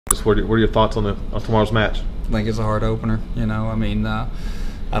Just what are your thoughts on tomorrow's match? I think it's a hard opener. I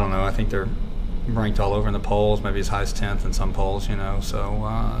don't know. I think they're ranked all over in the polls, maybe as high as 10th in some polls.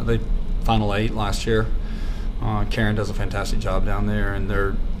 So they Final 8 last year. Karen does a fantastic job down there, and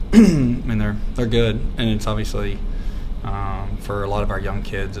they're they're good. And it's obviously for a lot of our young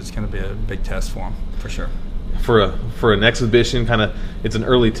kids, it's going to be a big test for them for sure. For an exhibition, it's an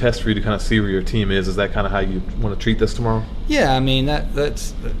early test for you to kind of see where your team is. Is that kind of how you want to treat this tomorrow? Yeah,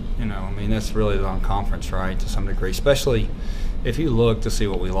 that's really the non-conference, right, to some degree. Especially if you look to see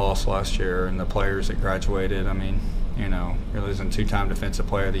what we lost last year and the players that graduated. You're losing 2-time Defensive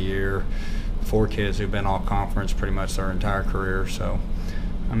Player of the Year, 4 kids who've been all conference pretty much their entire career. So,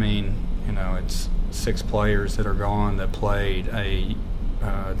 it's 6 players that are gone that played a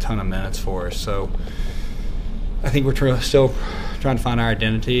ton of minutes for us. So I think we're still trying to find our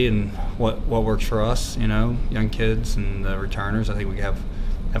identity and what works for us, young kids and the returners. I think we have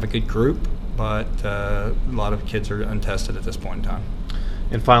a good group, but a lot of kids are untested at this point in time.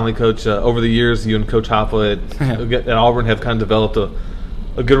 And finally, Coach, over the years, you and Coach Hoppa at Auburn have kind of developed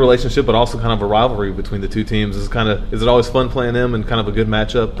a good relationship, but also kind of a rivalry between the two teams. Is it always fun playing them and kind of a good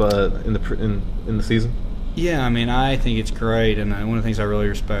matchup in the season? Yeah, I think it's great, and one of the things I really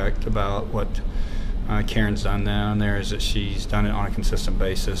respect about what Karen's done down there is that she's done it on a consistent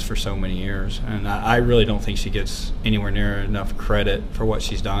basis for so many years, and I really don't think she gets anywhere near enough credit for what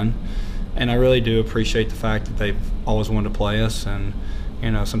she's done. And I really do appreciate the fact that they've always wanted to play us, and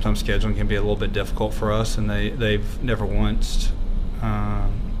sometimes scheduling can be a little bit difficult for us, and they've never once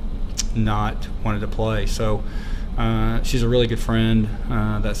not wanted to play. So she's a really good friend.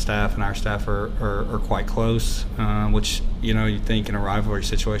 That staff and our staff are quite close, which you'd think in a rivalry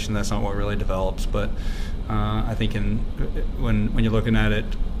situation that's not what really develops. But I think when you're looking at it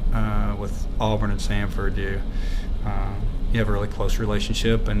with Auburn and Samford, you have a really close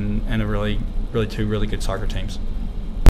relationship and a really two really good soccer teams.